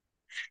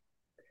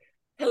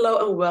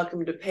Hello and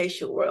welcome to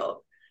Patient World.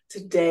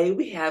 Today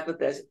we have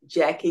with us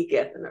Jacki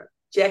Gethner.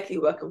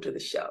 Jacki, welcome to the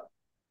show.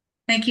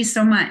 Thank you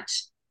so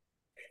much.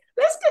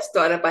 Let's get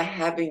started by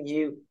having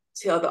you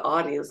tell the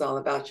audience all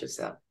about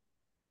yourself.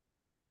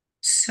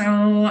 So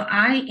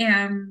I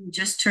am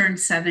just turned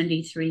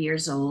 73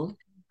 years old.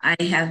 I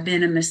have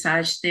been a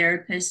massage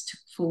therapist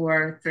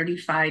for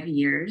 35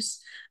 years.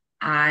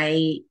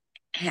 I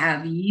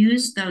have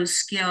used those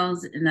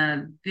skills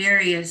in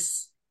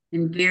various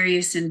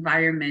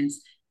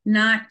environments,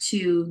 not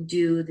to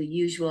do the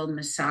usual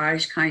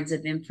massage kinds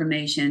of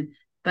information,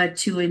 but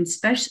to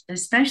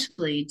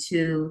especially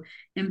to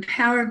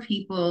empower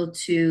people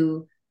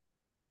to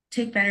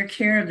take better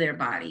care of their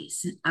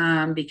bodies,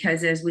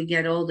 because as we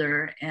get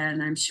older,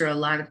 and I'm sure a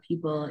lot of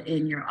people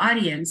in your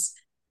audience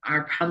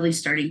are probably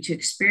starting to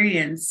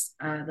experience,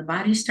 the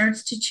body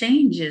starts to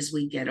change as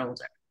we get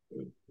older,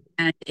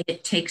 and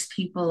it takes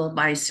people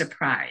by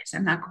surprise.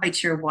 I'm not quite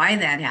sure why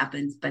that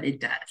happens, but it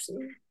does.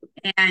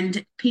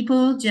 And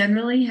people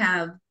generally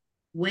have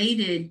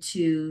waited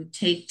to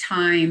take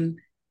time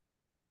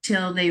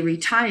till they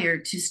retire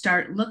to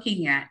start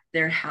looking at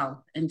their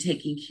health and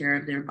taking care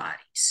of their body.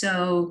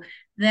 So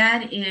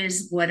that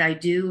is what I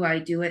do. I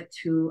do it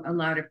through a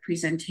lot of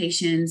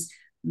presentations,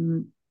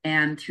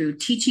 and through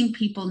teaching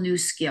people new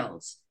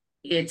skills.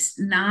 It's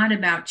not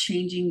about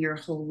changing your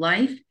whole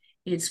life.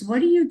 It's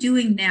what are you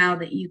doing now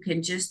that you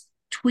can just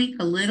tweak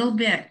a little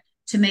bit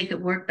to make it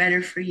work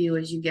better for you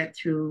as you get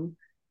through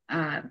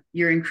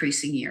your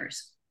increasing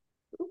years.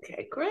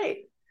 Okay,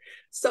 great.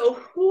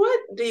 So, what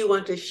do you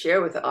want to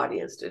share with the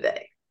audience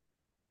today?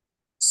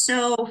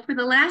 So, for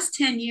the last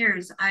 10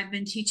 years, I've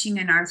been teaching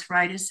an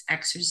arthritis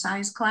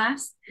exercise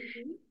class,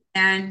 Mhm.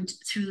 and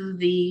through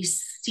the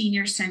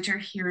senior center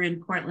here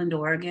in Portland,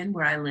 Oregon,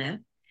 where I live.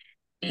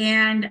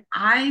 And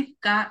I've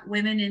got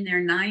women in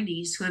their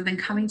 90s who have been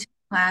coming to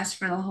class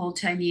for the whole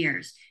 10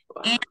 years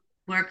and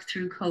Wow. worked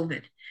through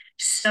COVID.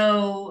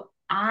 So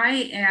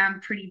I am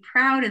pretty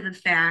proud of the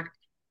fact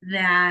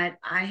that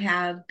I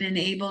have been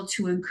able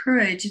to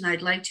encourage, and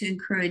I'd like to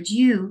encourage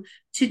you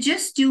to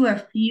just do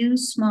a few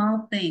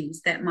small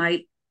things that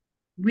might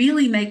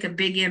really make a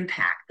big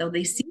impact, though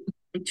they seem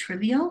really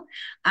trivial.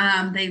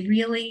 They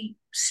really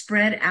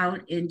spread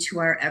out into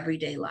our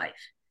everyday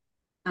life.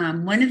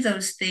 One of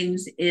those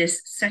things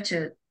is such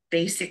a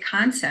basic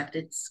concept.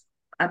 It's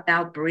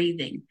about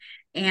breathing.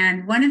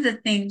 And one of the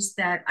things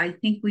that I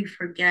think we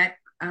forget,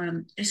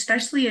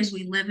 especially as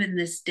we live in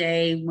this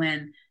day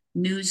when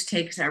news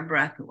takes our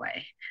breath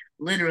away,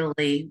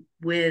 literally,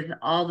 with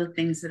all the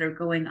things that are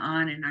going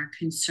on, and our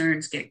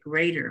concerns get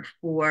greater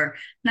for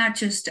not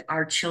just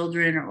our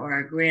children or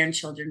our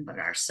grandchildren, but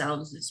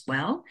ourselves as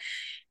well,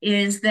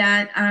 is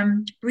that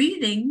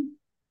breathing,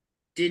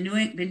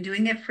 been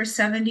doing it for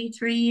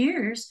 73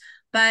 years,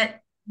 but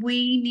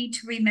we need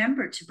to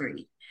remember to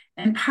breathe.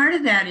 And part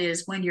of that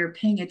is when you're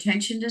paying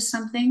attention to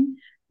something,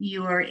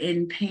 you're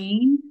in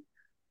pain,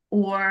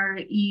 or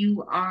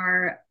you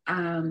are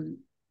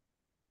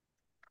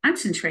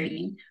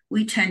concentrating,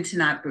 we tend to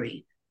not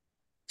breathe.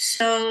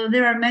 So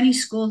there are many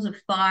schools of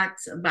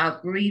thoughts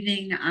about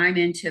breathing. I'm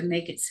into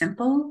make it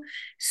simple.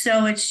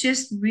 So it's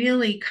just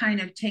really kind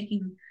of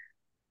taking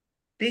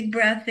big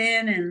breath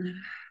in and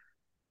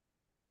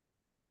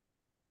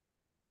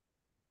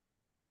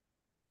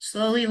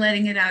slowly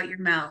letting it out your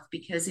mouth,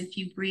 because if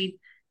you breathe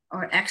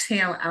or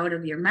exhale out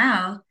of your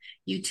mouth,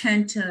 you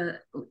tend to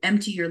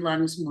empty your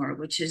lungs more,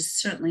 which is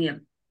certainly a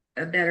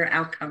better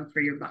outcome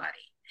for your body.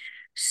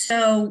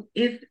 So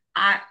if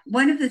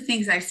one of the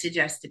things I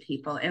suggest to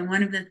people, and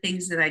one of the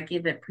things that I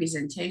give at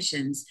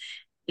presentations,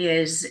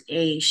 is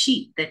a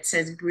sheet that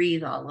says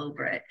breathe all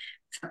over it.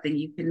 Something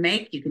you can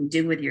make, you can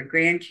do with your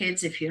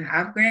grandkids if you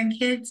have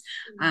grandkids.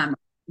 Um,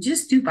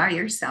 just do by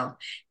yourself,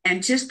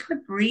 and just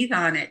put breathe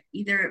on it.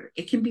 Either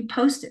it can be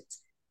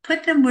post-its,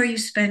 put them where you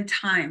spend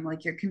time,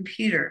 like your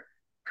computer,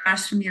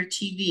 across from your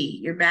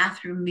TV, your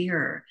bathroom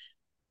mirror,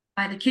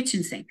 by the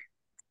kitchen sink.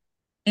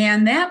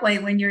 And that way,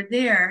 when you're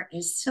there,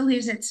 as silly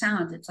as it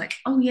sounds, it's like,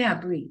 oh yeah,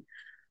 breathe.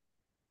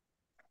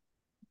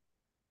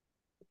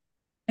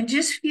 And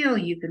just feel,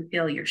 you can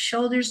feel your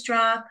shoulders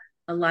drop.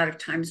 A lot of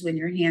times when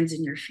your hands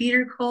and your feet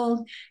are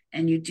cold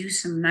and you do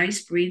some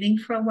nice breathing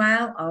for a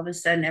while, all of a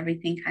sudden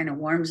everything kind of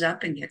warms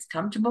up and gets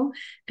comfortable,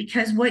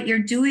 because what you're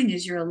doing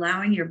is you're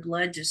allowing your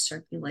blood to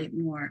circulate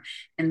more.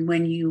 And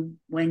when you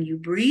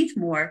breathe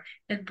more,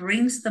 it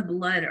brings the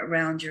blood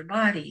around your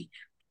body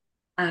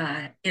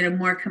in a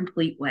more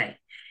complete way.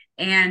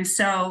 And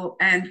so,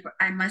 and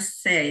I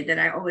must say that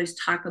I always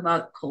talk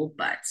about cold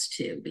butts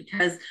too,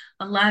 because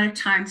a lot of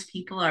times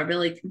people are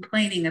really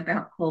complaining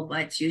about cold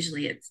butts.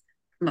 Usually it's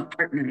from a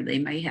partner they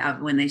may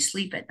have when they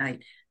sleep at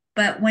night.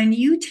 But when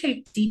you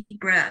take deep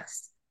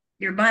breaths,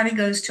 your body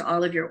goes to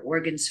all of your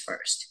organs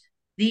first.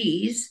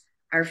 These,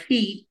 our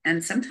feet,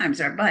 and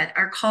sometimes our butt,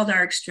 are called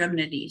our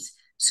extremities.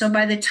 So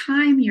by the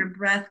time your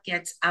breath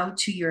gets out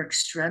to your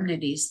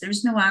extremities,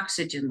 there's no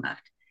oxygen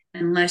left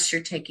unless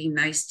you're taking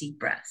nice deep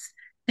breaths.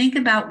 Think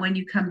about when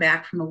you come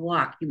back from a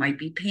walk, you might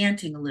be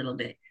panting a little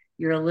bit.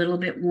 You're a little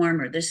bit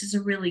warmer. This is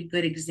a really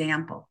good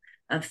example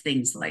of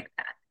things like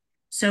that.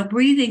 So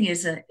breathing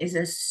is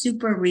a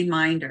super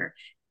reminder.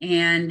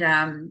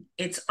 And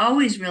it's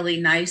always really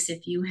nice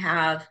if you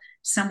have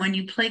someone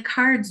you play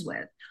cards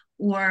with,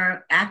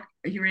 or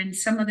you're in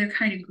some other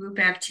kind of group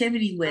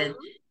activity with.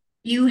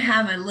 You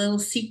have a little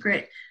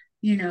secret,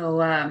 you know,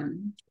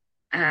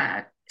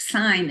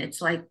 sign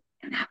that's like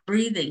not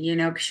breathing,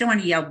 because you don't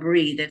want to yell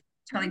breathe. It's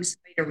telling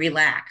somebody to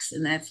relax.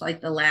 And that's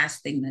like the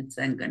last thing that's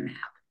then going to happen.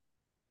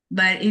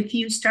 But if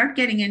you start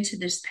getting into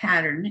this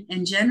pattern,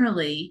 and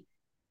generally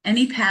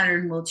any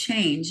pattern will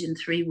change in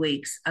 3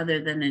 weeks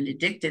other than an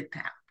addictive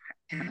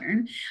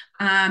pattern,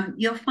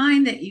 you'll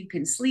find that you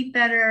can sleep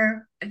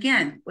better.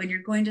 Again, when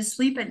you're going to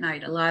sleep at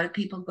night, a lot of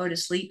people go to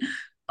sleep,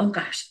 oh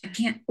gosh, I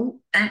can't,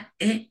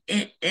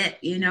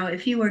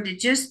 if you were to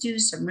just do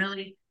some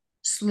really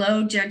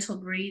slow, gentle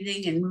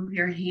breathing and move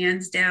your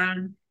hands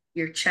down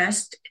your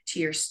chest to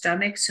your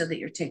stomach so that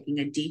you're taking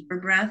a deeper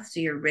breath. So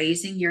you're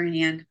raising your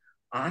hand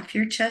off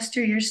your chest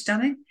or your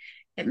stomach.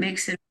 It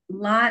makes it a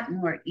lot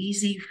more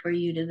easy for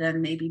you to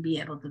then maybe be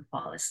able to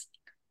fall asleep.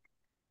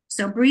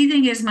 So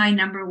breathing is my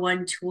number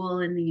one tool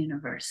in the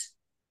universe.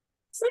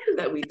 Something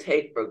that we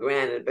take for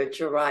granted, but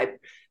you're right.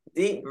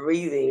 Deep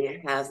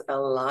breathing has a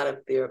lot of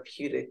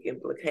therapeutic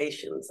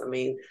implications. I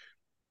mean,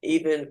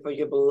 even for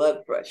your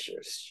blood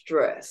pressure,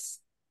 stress,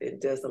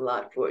 it does a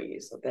lot for you.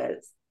 So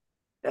that's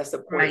the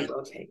point right.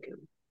 well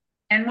taken.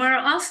 And we're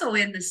also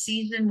in the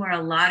season where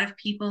a lot of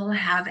people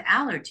have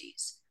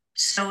allergies.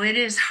 So it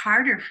is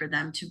harder for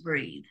them to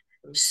breathe.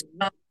 So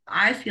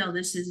I feel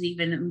this is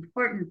even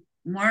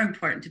more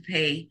important to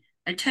pay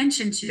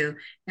attention to.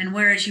 And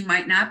whereas you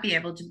might not be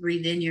able to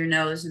breathe in your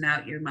nose and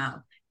out your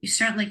mouth, you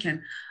certainly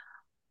can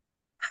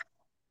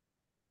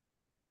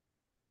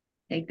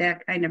take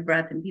that kind of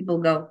breath, and people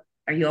go,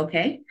 are you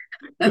okay?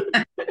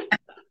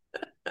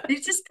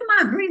 It's just, come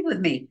on, breathe with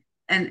me.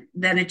 And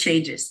then it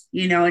changes,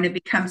 and it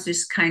becomes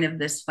just kind of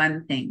this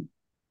fun thing.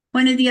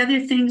 One of the other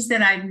things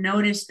that I've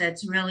noticed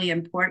that's really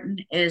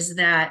important is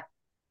that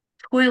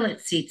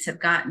toilet seats have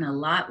gotten a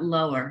lot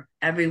lower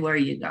everywhere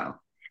you go.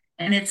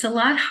 And it's a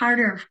lot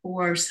harder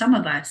for some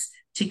of us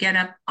to get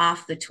up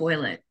off the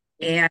toilet.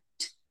 And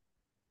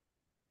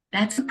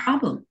that's a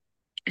problem,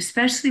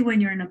 especially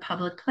when you're in a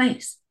public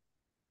place.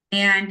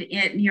 And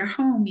in your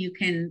home, you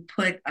can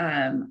put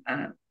a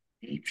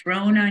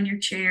throne on your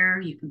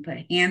chair. You can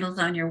put handles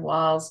on your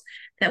walls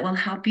that will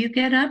help you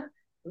get up.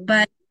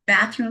 But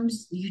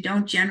bathrooms, you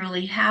don't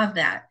generally have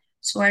that.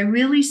 So I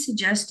really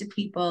suggest to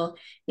people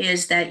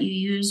is that you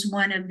use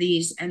one of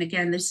these. And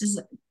again, this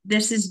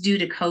is due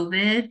to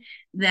COVID,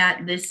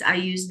 that I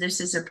use this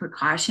as a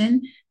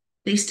precaution.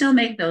 They still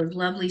make those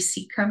lovely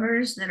seat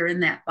covers that are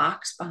in that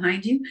box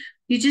behind you.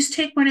 You just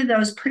take one of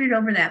those, put it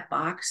over that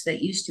box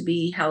that used to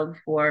be held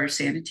for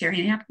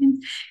sanitary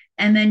napkins,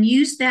 and then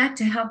use that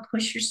to help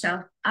push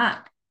yourself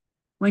up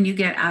when you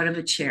get out of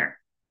a chair.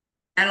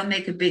 That'll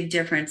make a big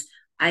difference.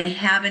 I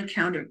have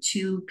encountered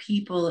 2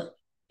 people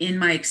in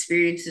my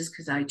experiences,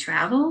 because I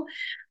travel,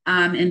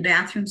 in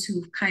bathrooms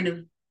who've kind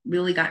of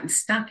really gotten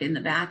stuck in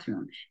the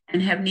bathroom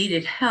and have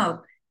needed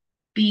help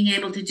being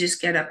able to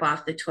just get up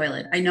off the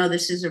toilet. I know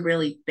this is a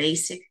really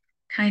basic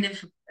kind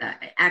of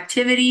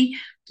activity,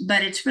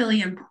 but it's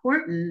really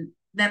important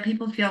that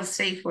people feel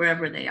safe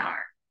wherever they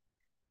are.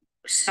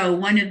 So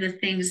one of the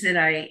things that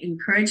I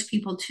encourage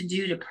people to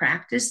do to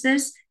practice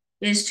this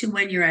is to,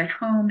 when you're at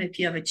home, if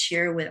you have a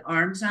chair with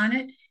arms on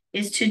it,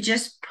 is to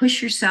just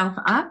push yourself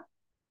up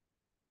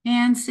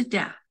and sit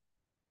down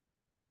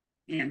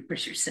and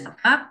push yourself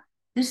up.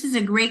 This is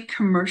a great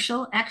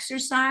commercial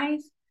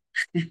exercise.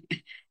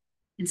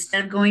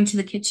 Instead of going to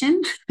the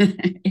kitchen,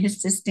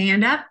 is to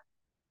stand up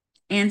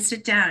and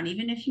sit down.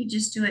 Even if you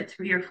just do it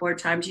 3 or 4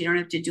 times, you don't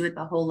have to do it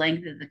the whole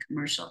length of the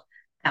commercial.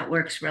 That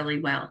works really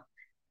well.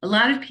 A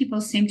lot of people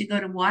seem to go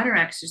to water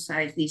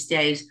exercise these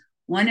days.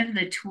 One of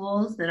the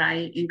tools that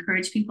I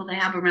encourage people to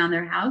have around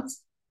their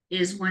house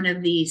is one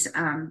of these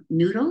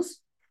noodles.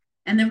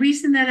 And the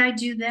reason that I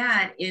do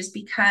that is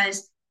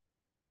because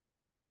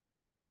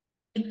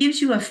it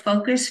gives you a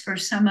focus for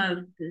some of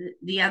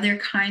the other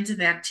kinds of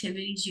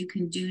activities you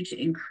can do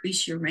to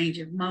increase your range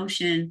of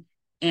motion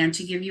and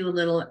to give you a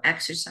little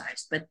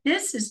exercise. But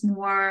this is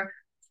more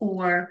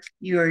for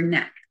your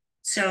neck.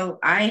 So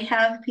I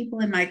have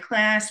people in my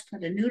class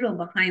put a noodle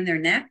behind their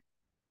neck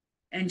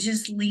and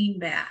just lean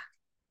back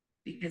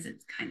because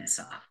it's kind of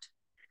soft.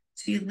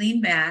 So you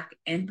lean back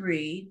and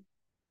breathe.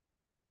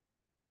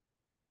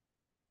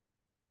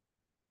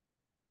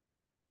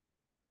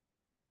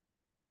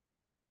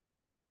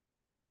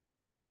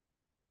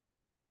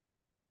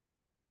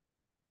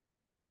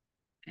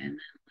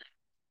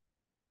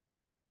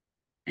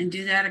 And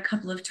do that a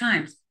couple of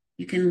times.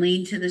 You can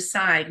lean to the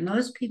side.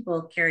 Most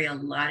people carry a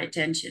lot of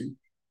tension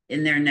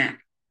in their neck.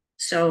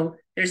 So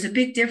there's a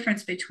big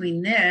difference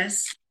between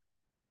this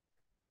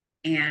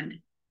and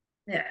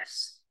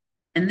this.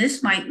 And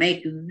this might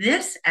make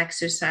this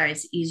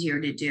exercise easier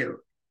to do.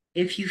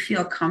 If you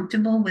feel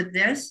comfortable with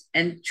this,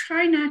 and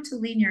try not to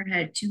lean your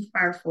head too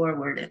far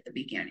forward at the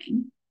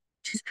beginning,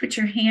 just put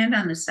your hand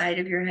on the side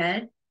of your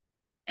head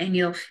and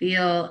you'll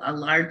feel a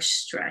large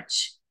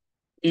stretch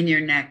in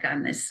your neck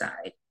on this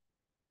side.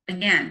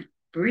 Again,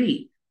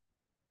 breathe.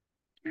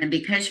 And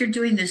because you're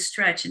doing this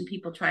stretch and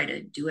people try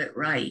to do it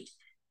right,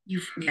 you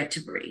forget to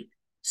breathe.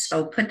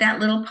 So put that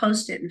little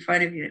Post-it in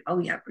front of you. Oh,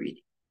 yeah, breathe.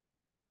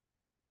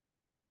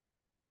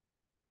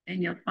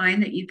 And you'll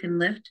find that you can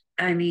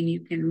you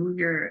can move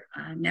your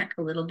neck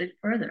a little bit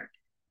further.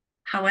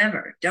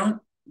 However, don't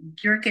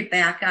jerk it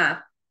back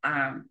up.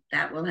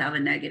 That will have a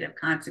negative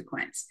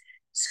consequence.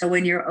 So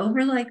when you're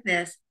over like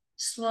this,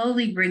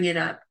 slowly bring it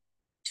up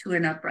to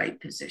an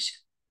upright position.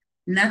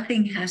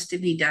 Nothing has to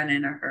be done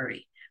in a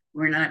hurry.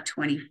 We're not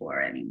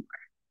 24 anymore.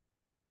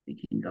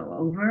 We can go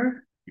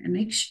over and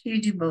make sure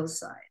you do both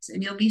sides.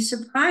 And you'll be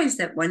surprised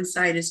that one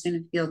side is going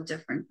to feel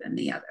different than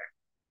the other.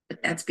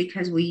 But that's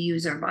because we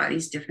use our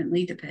bodies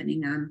differently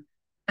depending on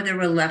whether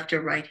we're left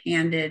or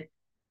right-handed.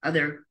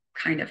 Other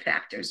kind of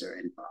factors are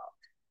involved.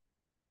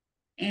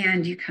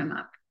 And you come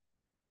up.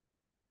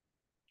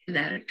 Give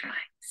that a try.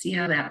 See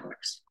how that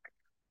works.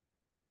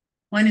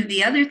 One of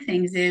the other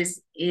things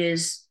is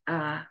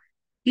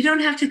you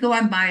don't have to go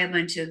and buy a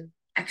bunch of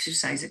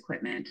exercise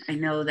equipment. I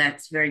know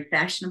that's very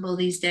fashionable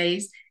these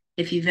days.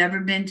 If you've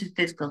ever been to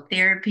physical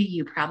therapy,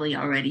 you probably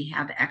already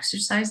have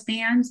exercise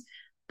bands.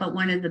 But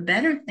one of the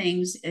better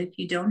things, if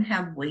you don't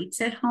have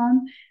weights at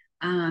home,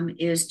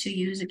 is to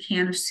use a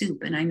can of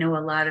soup. And I know a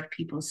lot of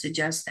people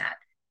suggest that.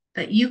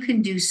 But you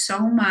can do so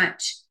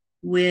much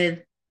with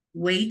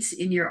weights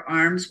in your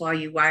arms while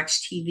you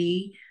watch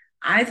TV.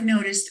 I've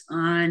noticed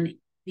on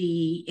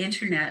the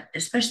internet,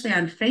 especially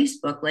on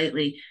Facebook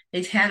lately,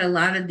 they've had a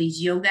lot of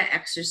these yoga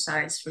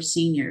exercise for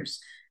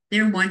seniors.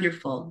 They're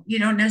wonderful. You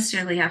don't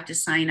necessarily have to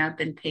sign up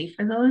and pay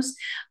for those.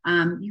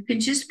 You can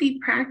just be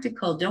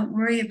practical. Don't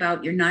worry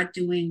about you're not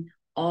doing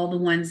all the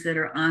ones that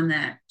are on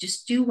that.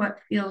 Just do what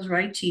feels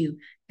right to you.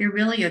 You're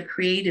really a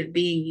creative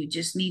being. You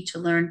just need to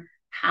learn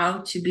how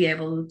to be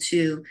able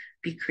to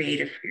be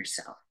creative for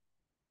yourself.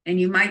 And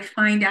you might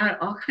find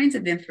out all kinds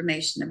of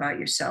information about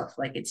yourself,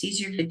 like it's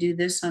easier to do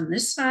this on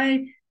this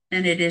side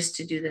than it is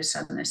to do this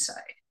on this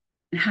side,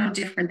 and how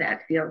different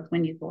that feels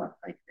when you go up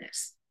like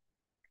this.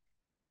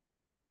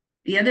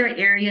 The other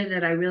area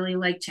that I really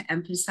like to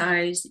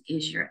emphasize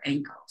is your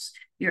ankles.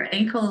 Your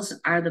ankles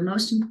are the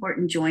most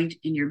important joint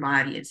in your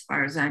body as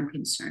far as I'm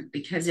concerned,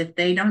 because if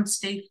they don't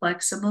stay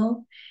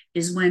flexible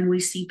is when we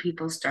see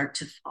people start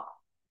to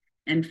fall.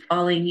 And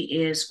falling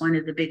is one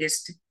of the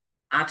biggest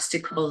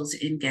obstacles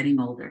in getting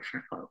older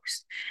for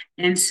folks.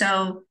 And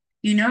so,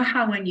 you know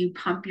how when you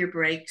pump your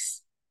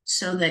brakes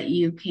so that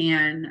you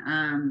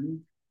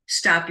can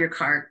stop your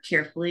car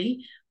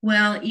carefully?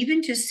 Well,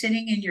 even just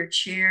sitting in your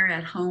chair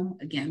at home,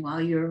 again,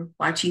 while you're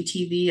watching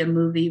TV, a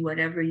movie,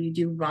 whatever you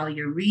do while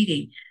you're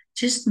reading,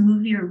 just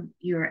move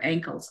your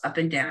ankles up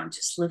and down.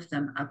 Just lift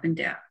them up and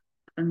down,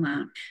 up and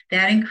down.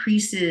 That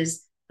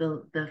increases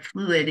the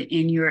fluid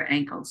in your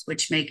ankles,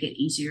 which make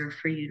it easier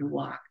for you to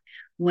walk.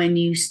 When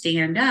you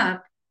stand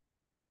up,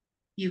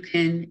 you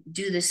can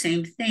do the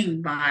same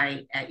thing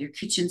by at your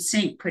kitchen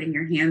sink, putting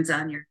your hands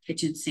on your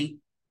kitchen sink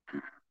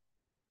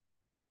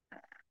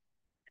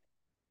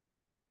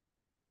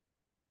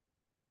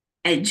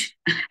edge.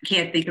 I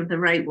can't think of the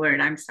right word.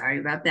 I'm sorry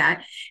about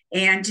that.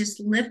 And just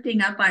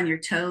lifting up on your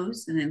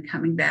toes and then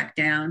coming back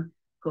down,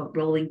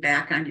 rolling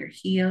back on your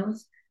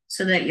heels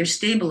so that you're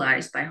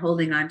stabilized by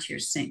holding onto your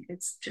sink.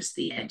 It's just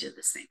the edge of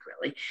the sink,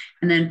 really.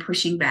 And then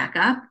pushing back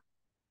up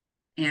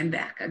and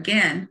back.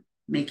 Again,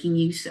 making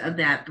use of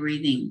that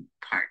breathing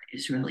part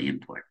is really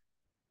important.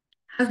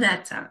 How's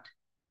that sound?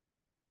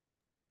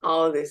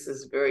 All this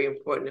is very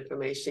important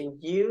information.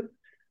 You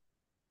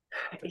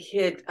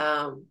hit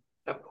a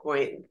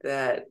point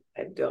that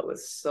I've dealt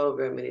with so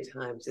very many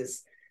times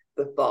is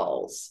the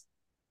falls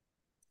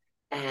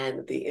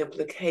and the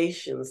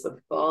implications of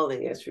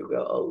falling as we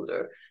grow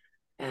older.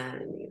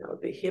 And, you know,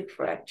 the hip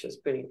fractures,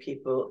 putting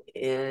people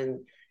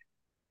in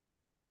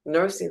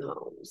nursing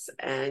homes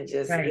and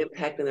just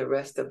impacting the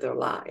rest of their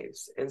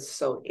lives. And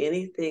so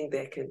anything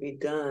that can be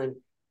done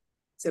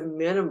to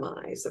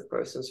minimize a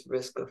person's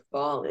risk of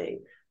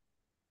falling,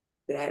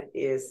 that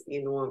is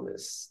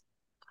enormous.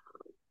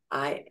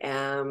 I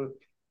am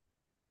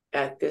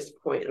at this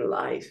point in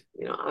life,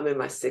 you know, I'm in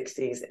my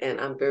 60s and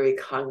I'm very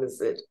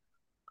cognizant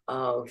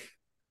of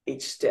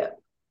each step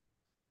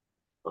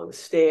on the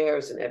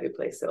stairs and every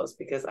place else,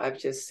 because I've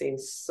just seen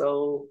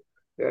so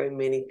very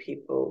many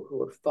people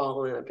who have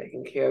fallen. I've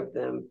taken care of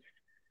them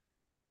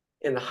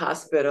in the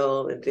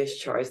hospital and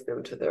discharged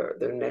them to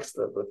their next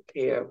level of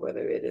care,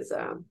 whether it is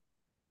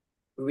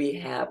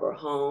rehab or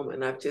home.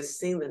 And I've just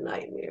seen the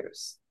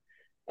nightmares.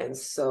 And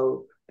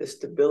so the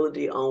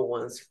stability on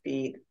one's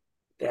feet,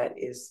 that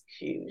is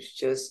huge.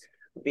 Just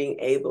being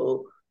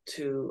able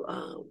to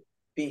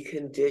be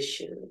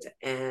conditioned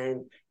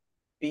and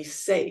be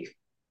safe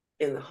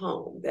in the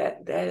home,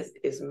 that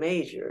is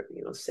major.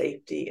 You know,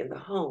 safety in the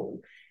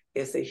home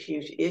is a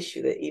huge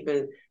issue that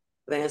even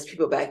lands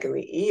people back in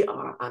the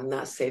ER. I'm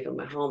not safe in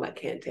my home. I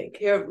can't take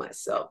care of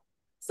myself.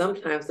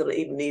 Sometimes they don't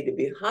even need to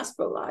be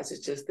hospitalized.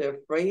 It's just they're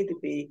afraid to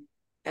be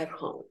at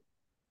home.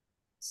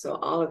 So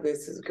all of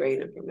this is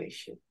great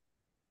information.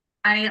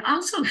 I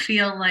also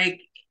feel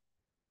like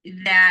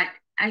that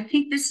I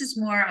think this is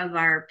more of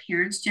our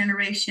parents'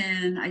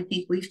 generation. I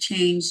think we've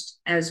changed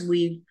as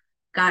we've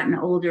gotten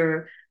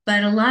older,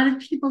 but a lot of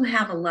people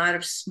have a lot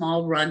of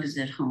small rugs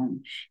at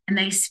home, and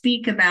they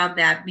speak about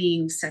that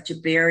being such a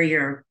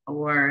barrier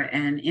or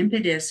an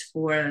impetus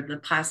for the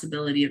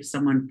possibility of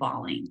someone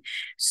falling.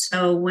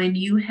 So when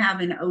you have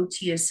an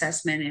OT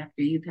assessment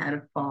after you've had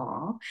a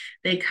fall,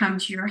 they come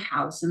to your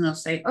house and they'll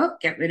say, "Oh,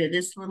 get rid of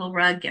this little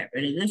rug, get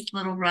rid of this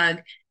little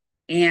rug."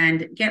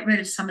 And get rid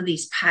of some of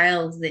these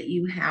piles that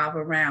you have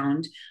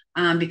around,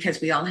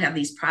 because we all have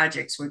these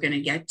projects we're going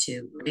to get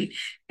to, right?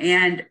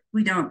 And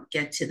we don't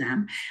get to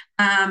them.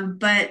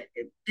 But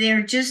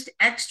they're just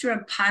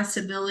extra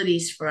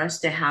possibilities for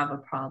us to have a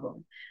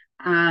problem.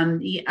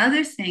 The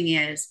other thing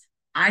is,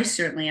 I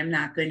certainly am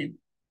not going to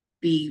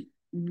be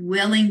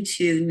willing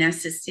to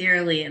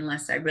necessarily,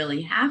 unless I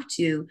really have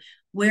to,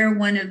 wear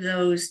one of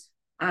those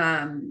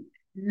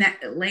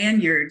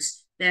lanyards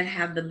that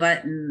have the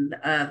button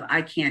of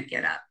I can't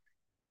get up.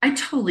 I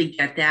totally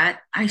get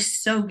that. I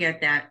so get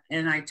that.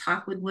 And I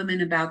talk with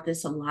women about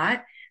this a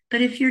lot.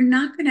 But if you're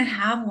not going to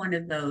have one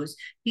of those,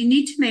 you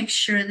need to make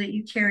sure that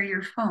you carry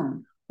your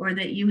phone or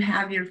that you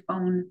have your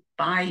phone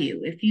by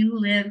you. If you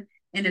live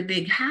in a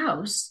big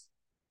house,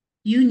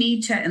 you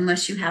need to,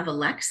 unless you have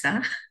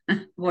Alexa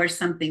or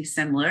something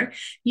similar,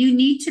 you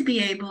need to be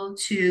able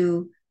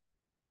to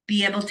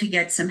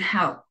get some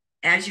help.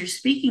 As you're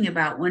speaking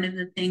about, one of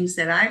the things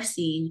that I've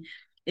seen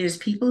is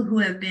people who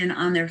have been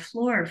on their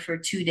floor for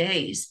 2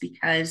 days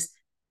because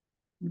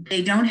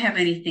they don't have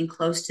anything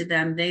close to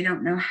them. They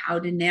don't know how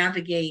to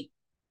navigate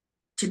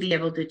to be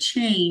able to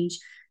change,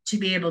 to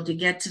be able to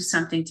get to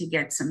something, to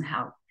get some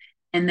help.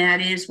 And that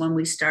is when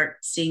we start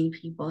seeing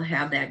people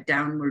have that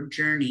downward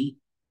journey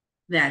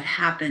that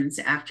happens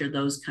after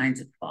those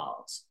kinds of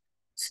falls.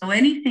 So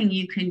anything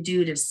you can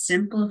do to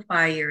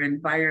simplify your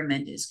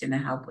environment is going to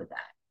help with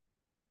that.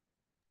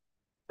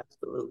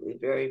 Absolutely.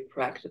 Very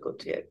practical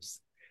tips.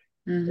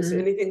 Is there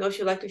Mm-hmm. anything else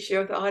you'd like to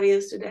share with the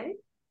audience today?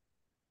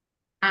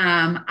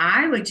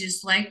 I would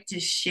just like to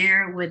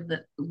share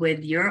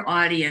with your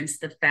audience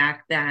the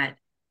fact that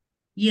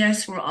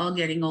yes, we're all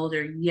getting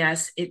older.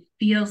 Yes, it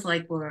feels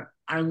like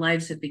our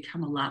lives have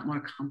become a lot more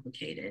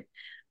complicated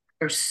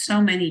for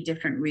so many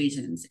different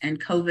reasons,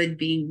 and COVID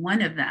being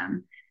one of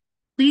them.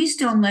 Please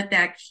don't let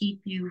that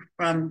keep you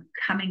from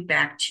coming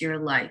back to your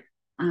life.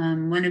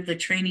 One of the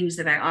trainings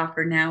that I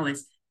offer now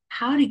is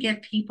how to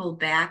get people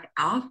back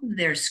off of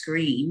their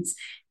screens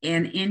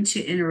and into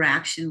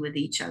interaction with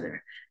each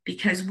other,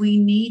 because we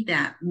need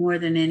that more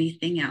than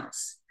anything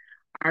else.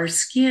 Our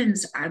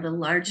skins are the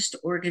largest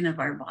organ of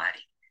our body,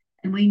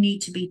 and we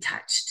need to be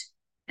touched.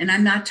 And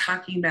I'm not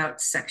talking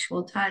about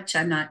sexual touch,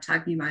 I'm not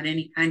talking about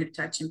any kind of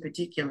touch in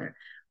particular.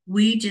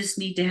 We just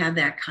need to have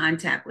that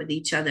contact with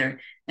each other.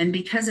 And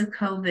because of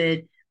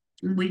COVID,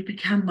 we've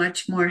become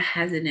much more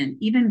hesitant,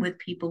 even with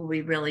people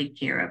we really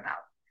care about.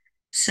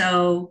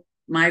 So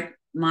my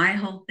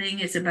whole thing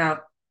is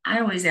about, I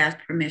always ask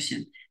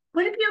permission.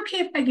 Would it be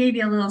okay if I gave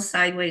you a little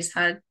sideways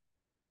hug?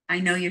 I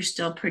know you're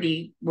still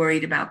pretty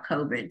worried about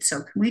COVID.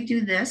 So can we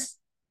do this?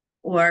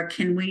 Or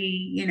can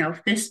we,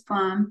 fist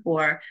bump?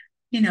 Or,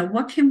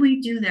 what can we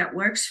do that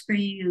works for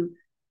you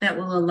that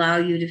will allow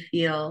you to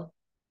feel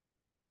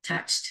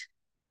touched?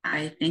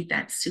 I think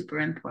that's super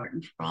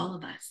important for all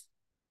of us.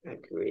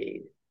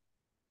 Agreed.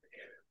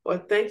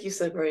 Well, thank you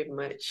so very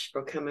much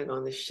for coming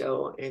on the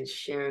show and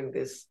sharing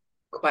this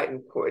quite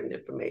important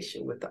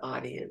information with the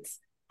audience.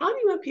 How do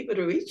you want people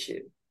to reach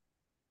you?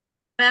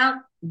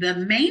 Well, the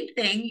main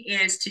thing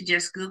is to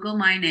just Google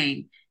my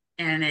name,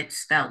 and it's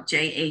spelled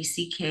Jacki,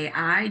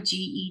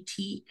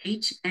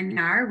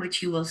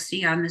 which you will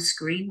see on the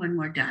screen when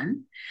we're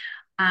done.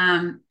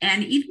 And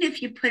even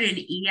if you put an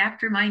E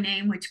after my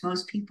name, which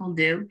most people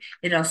do,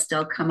 it'll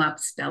still come up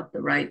spelled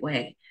the right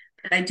way.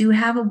 But I do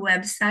have a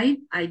website.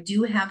 I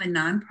do have a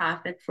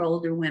nonprofit for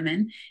older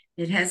women.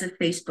 It has a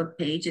Facebook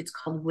page. It's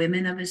called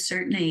Women of a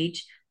Certain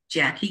Age.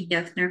 Jacki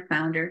Gethner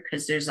founder,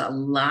 because there's a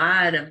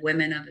lot of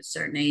women of a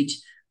certain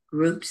age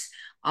groups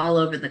all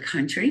over the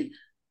country,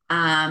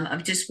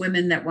 of just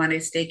women that want to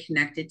stay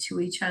connected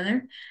to each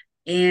other.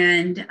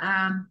 And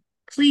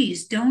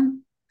please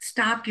don't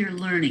stop your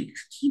learning.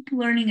 Keep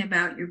learning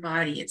about your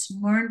body. It's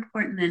more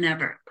important than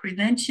ever.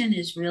 Prevention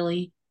is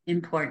really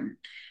important.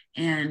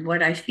 And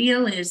what I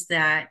feel is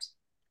that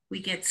we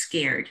get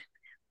scared.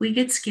 We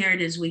get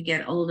scared as we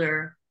get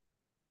older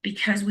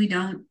because we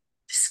don't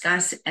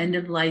discuss end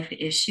of life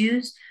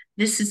issues.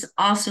 This is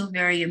also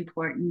very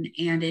important,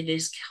 and it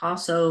is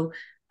also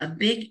a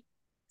big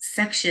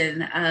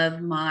section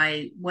of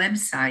my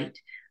website,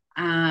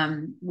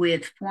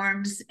 with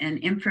forms and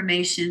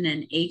information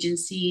and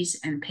agencies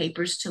and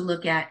papers to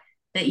look at,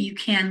 that you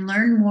can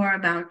learn more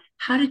about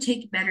how to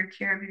take better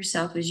care of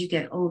yourself as you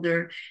get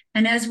older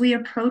and as we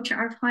approach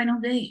our final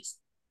days.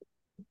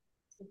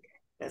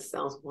 That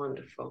sounds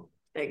wonderful.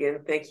 Again,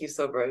 thank you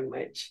so very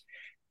much.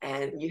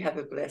 And you have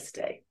a blessed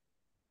day.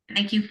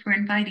 Thank you for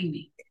inviting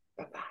me.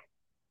 Bye-bye.